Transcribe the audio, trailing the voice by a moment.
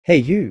Hey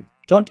you,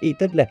 don't eat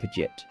that leopard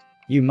yet.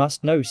 You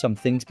must know some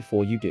things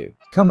before you do.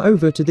 Come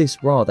over to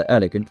this rather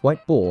elegant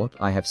whiteboard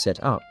I have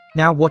set up.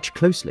 Now watch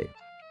closely.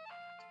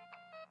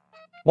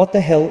 What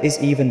the hell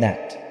is even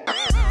that?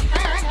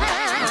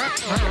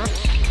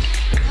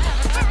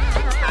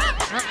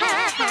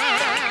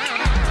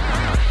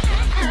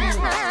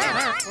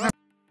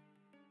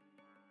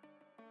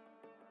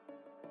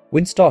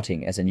 When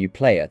starting as a new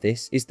player,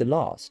 this is the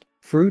last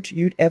fruit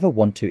you'd ever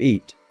want to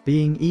eat.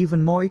 Being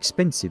even more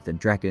expensive than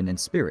dragon and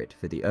spirit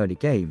for the early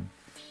game,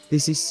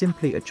 this is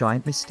simply a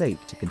giant mistake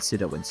to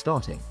consider when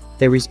starting.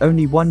 There is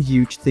only one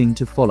huge thing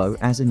to follow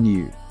as a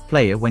new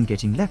player when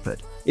getting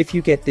leopard. If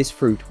you get this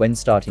fruit when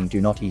starting,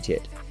 do not eat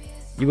it.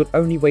 You will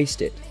only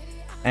waste it,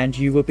 and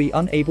you will be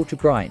unable to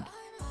grind.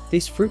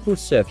 This fruit will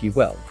serve you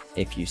well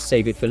if you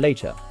save it for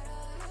later.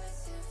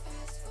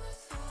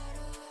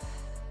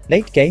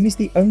 Late game is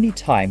the only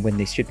time when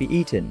this should be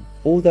eaten,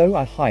 although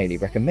I highly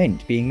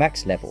recommend being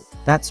max level.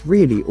 That's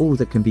really all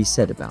that can be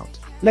said about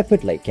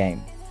leopard late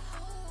game.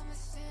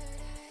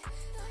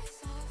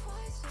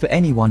 For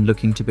anyone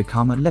looking to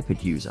become a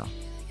leopard user,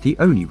 the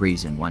only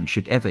reason one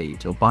should ever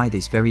eat or buy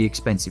this very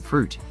expensive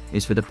fruit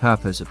is for the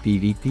purpose of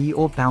PvP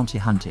or bounty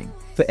hunting.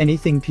 For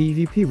anything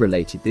PvP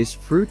related, this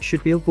fruit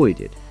should be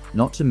avoided.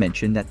 Not to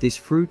mention that this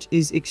fruit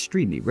is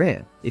extremely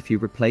rare. If you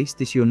replace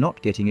this, you're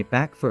not getting it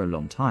back for a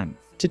long time.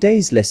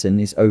 Today's lesson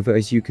is over,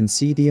 as you can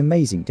see the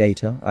amazing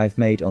data I've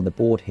made on the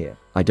board here.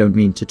 I don't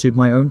mean to toot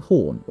my own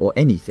horn or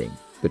anything,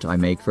 but I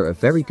make for a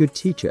very good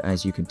teacher,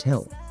 as you can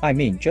tell. I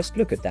mean, just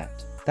look at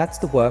that. That's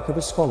the work of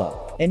a scholar.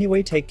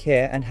 Anyway, take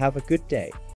care and have a good day.